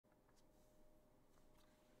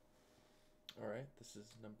All right, this is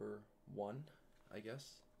number one, I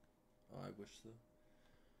guess. I wish the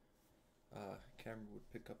camera would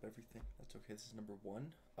pick up everything. That's okay. This is number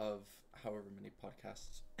one of however many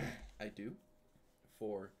podcasts I do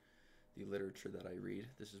for the literature that I read.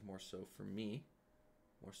 This is more so for me,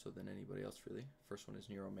 more so than anybody else, really. First one is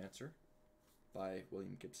Neuromancer by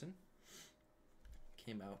William Gibson.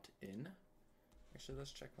 Came out in. Actually,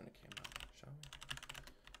 let's check when it came out, shall we?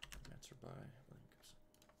 Neuromancer by William Gibson.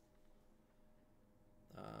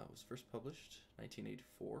 It was first published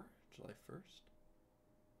 1984, July 1st.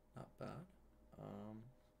 Not bad.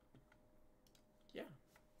 Yeah.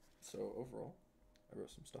 So overall, I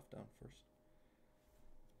wrote some stuff down first.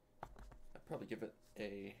 I'd probably give it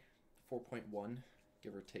a 4.1,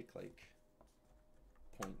 give or take like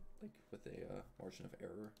with a margin of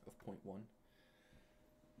error of 0.1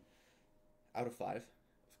 out of 5,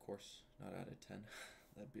 of course, not out of 10.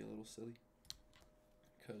 That'd be a little silly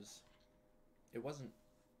because it wasn't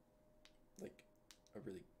like a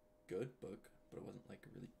really good book, but it wasn't like a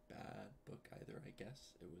really bad book either, I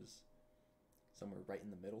guess. It was somewhere right in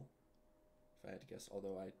the middle, if I had to guess,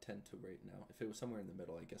 although I tend to rate now. If it was somewhere in the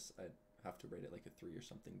middle, I guess I'd have to rate it like a 3 or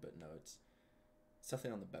something, but no, it's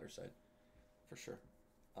something on the better side, for sure.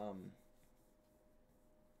 And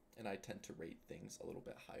I tend to rate things a little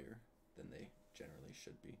bit higher than they generally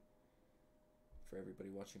should be. For everybody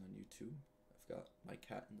watching on YouTube, I've got my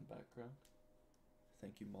cat in the background.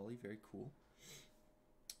 Thank you, Molly. Very cool.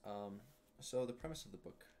 So the premise of the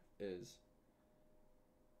book is,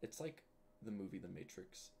 it's like the movie The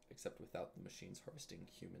Matrix, except without the machines harvesting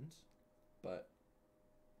humans. But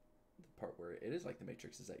the part where it is like The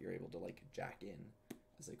Matrix is that you're able to like jack in,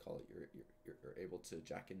 as they call it. You're able to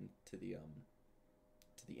jack into the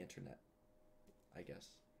internet, I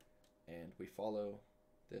guess. And we follow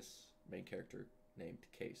this main character named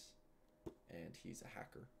Case, and he's a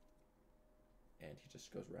hacker. And he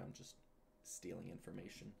just goes around just stealing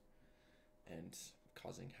information and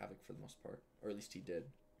causing havoc for the most part, or at least he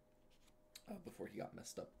did before he got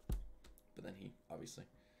messed up. But then he, obviously,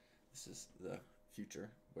 this is the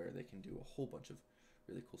future where they can do a whole bunch of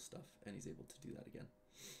really cool stuff, and he's able to do that again.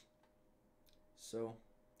 So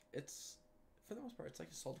it's, for the most part, it's like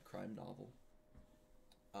a solid crime novel,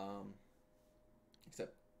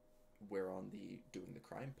 except we're on the doing the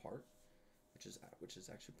crime part, which is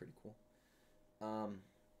actually pretty cool.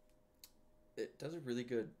 It does a really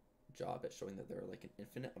good job at showing that there are like an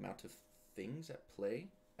infinite amount of things at play,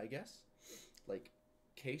 I guess. Like,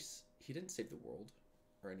 Case, he didn't save the world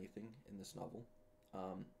or anything in this novel.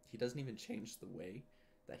 He doesn't even change the way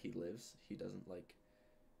that he lives. He doesn't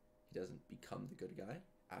become the good guy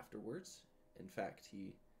afterwards. In fact,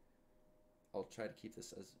 I'll try to keep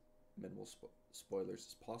this as minimal spoilers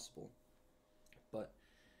as possible, but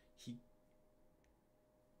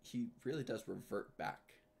he really does revert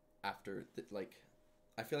back after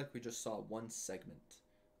I feel like we just saw one segment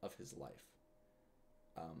of his life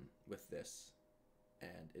with this,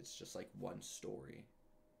 and it's just like one story.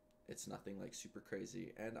 It's nothing like super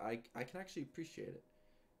crazy, and I can actually appreciate it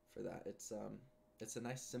for that. It's a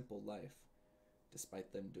nice simple life,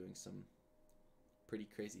 despite them doing some pretty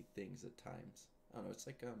crazy things at times. I don't know, it's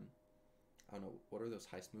like I don't know, what are those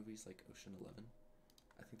heist movies, like Ocean 11,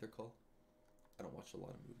 I think they're called. I don't watch a lot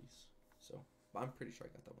of movies, so, but I'm pretty sure I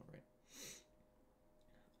got that one right.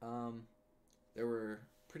 There were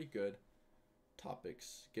pretty good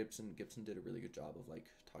topics. Gibson did a really good job of like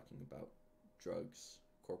talking about drugs,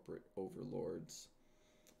 corporate overlords,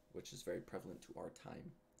 which is very prevalent to our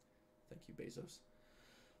time. Thank you, Bezos.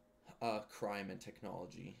 Crime and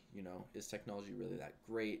technology. You know, is technology really that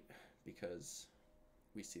great? Because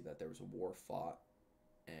we see that there was a war fought,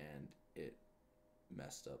 and it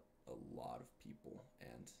messed up a lot of people,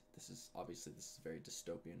 and this is a very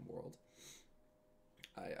dystopian world.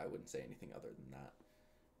 I wouldn't say anything other than that.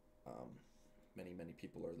 Many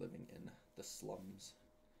people are living in the slums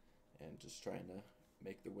and just trying to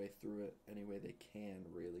make their way through it any way they can,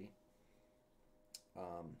 really.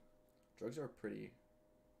 Drugs are a pretty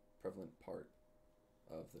prevalent part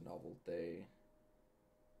of the novel. They're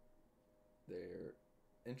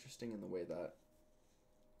interesting in the way that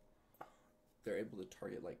they're able to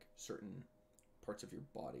target like certain parts of your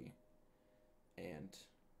body, and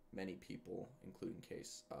many people, including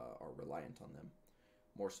Case, are reliant on them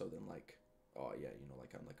more so than like, oh yeah, you know,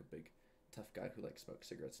 like I'm like a big tough guy who like smokes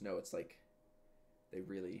cigarettes. No, it's like they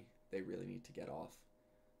really need to get off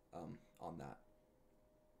on that.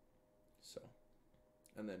 So,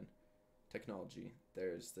 and then technology,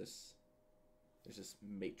 there's this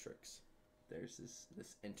matrix, there's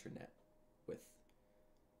this internet with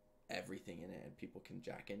everything in it, and people can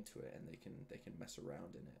jack into it, and they can mess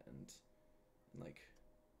around in it, and and like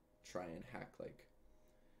try and hack like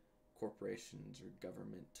corporations or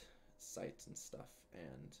government sites and stuff.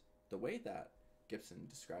 And the way that Gibson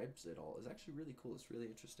describes it all is actually really cool. It's really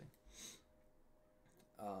interesting.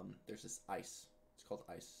 There's this ice. It's called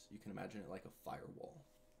ice. You can imagine it like a firewall,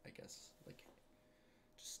 I guess. Like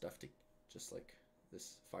just stuff to, just like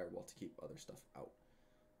this firewall to keep other stuff out.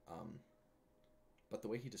 But the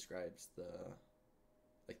way he describes the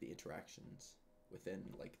like the interactions within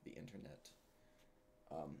like the internet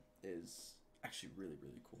is actually really,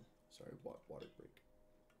 really cool. Sorry, water break.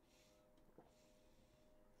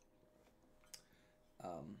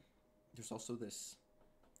 There's also this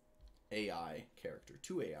AI character,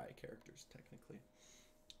 two AI characters technically,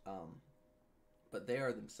 but they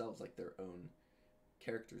are themselves like their own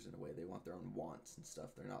characters in a way. They want their own wants and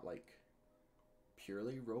stuff. They're not like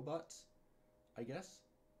purely robots, I guess.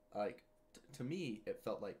 Like to me, it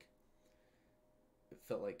felt like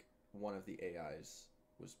one of the AIs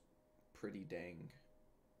was pretty dang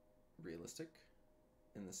realistic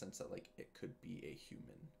in the sense that like it could be a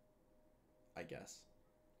human, I guess.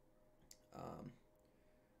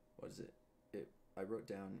 What is it? I wrote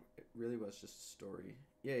down it really was just a story.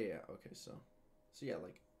 Yeah. Okay, so yeah,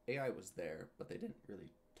 like AI was there, but they didn't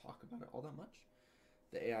really talk about it all that much.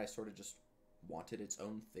 The AI sort of just wanted its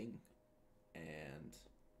own thing, and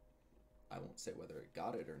I won't say whether it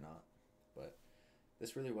got it or not, but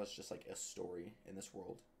this really was just like a story in this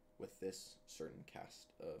world with this certain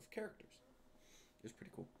cast of characters. It was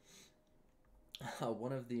pretty cool.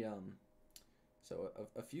 One of the so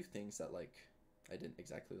a few things that like I didn't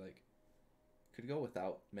exactly like could go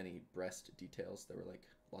without many breast details. There were like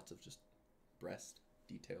lots of just breast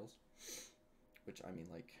details, which I mean,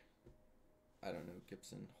 like, I don't know,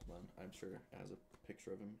 Gibson, hold on, I'm sure it has a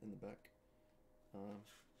picture of him in the back.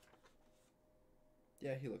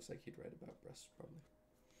 Yeah, he looks like he'd write about breasts probably.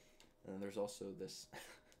 And then there's also this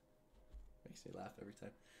makes me laugh every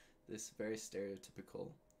time, this very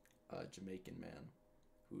stereotypical Jamaican man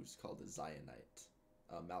who's called a Zionite,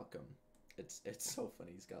 Malcolm. It's so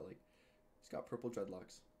funny. He's got purple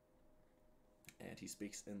dreadlocks, and he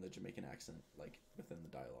speaks in the Jamaican accent like within the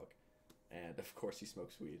dialogue, and of course he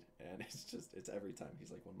smokes weed, and it's every time. He's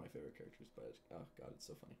like one of my favorite characters. But oh god, it's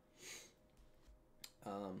so funny.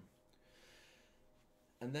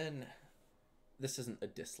 And then this isn't a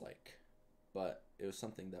dislike, but it was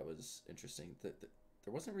something that was interesting. That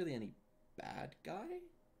there wasn't really any bad guy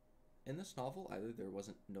in this novel either. There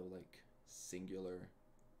wasn't no like singular,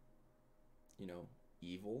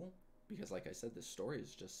 evil, because like I said, this story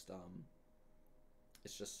is just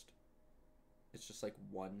it's just like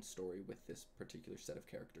one story with this particular set of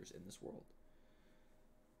characters in this world.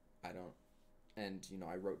 I don't, and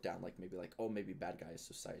I wrote down like maybe bad guy is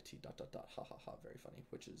society ... ha ha ha, very funny,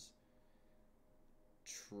 which is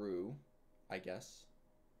true, I guess,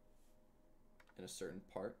 in a certain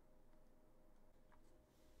part.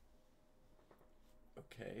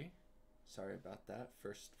 Okay, sorry about that.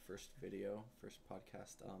 First video, first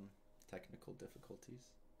podcast, technical difficulties,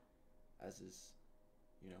 as is,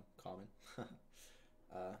 common.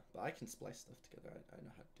 But I can splice stuff together. I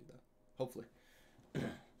know how to do that, hopefully.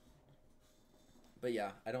 But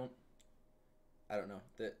yeah, I don't know.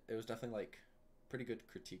 That it was definitely like pretty good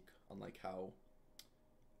critique on like how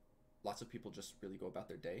lots of people just really go about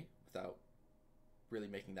their day without really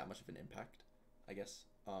making that much of an impact, I guess.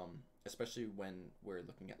 Especially when we're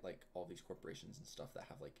looking at like all these corporations and stuff that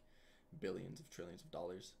have like billions of trillions of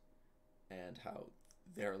dollars, and how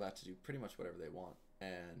they're allowed to do pretty much whatever they want,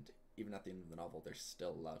 and even at the end of the novel they're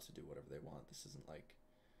still allowed to do whatever they want. This isn't like,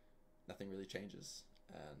 nothing really changes,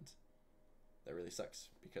 and that really sucks,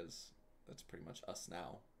 because that's pretty much us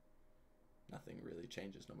now. Nothing really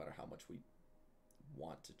changes no matter how much we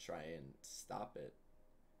want to try and stop it.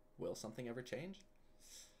 Will something ever change?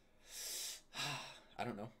 I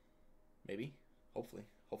don't know. Maybe. Hopefully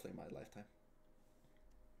in my lifetime.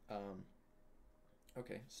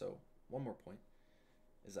 Okay, so one more point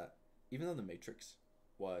is that even though the Matrix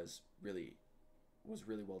was really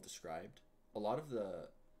well described, a lot of the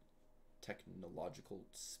technological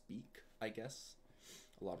speak, I guess,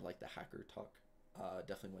 a lot of like the hacker talk,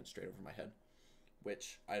 definitely went straight over my head,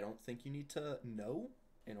 which I don't think you need to know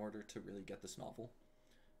in order to really get this novel.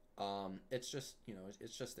 It's just,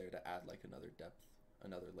 it's just there to add like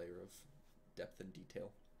another layer of depth and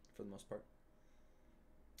detail for the most part.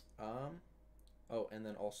 Oh, and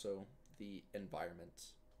then also the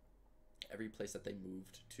environment. Every place that they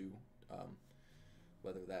moved to,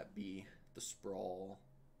 whether that be the sprawl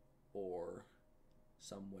or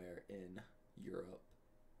somewhere in Europe.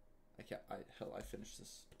 I finished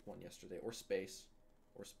this one yesterday, or space.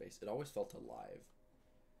 It always felt alive.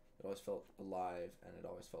 It always felt alive, and it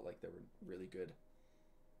always felt like there were really good,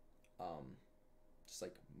 just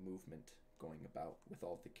like movement going about with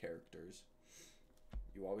all the characters.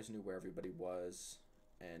 You always knew where everybody was,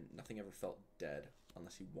 and nothing ever felt dead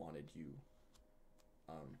unless he wanted you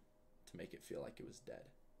to make it feel like it was dead.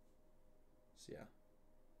 So yeah,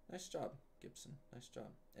 nice job, Gibson. Nice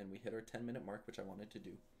job. And we hit our 10-minute mark, which I wanted to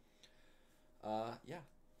do. Yeah.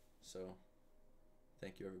 So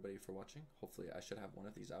thank you everybody for watching. Hopefully I should have one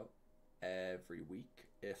of these out every week.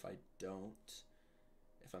 If I don't,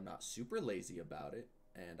 if I'm not super lazy about it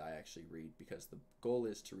and I actually read, because the goal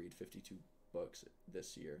is to read 52 books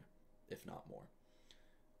this year, if not more.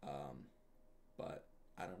 But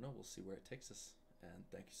I don't know. We'll see where it takes us. And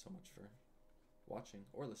thank you so much for watching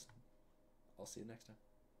or listening. I'll see you next time.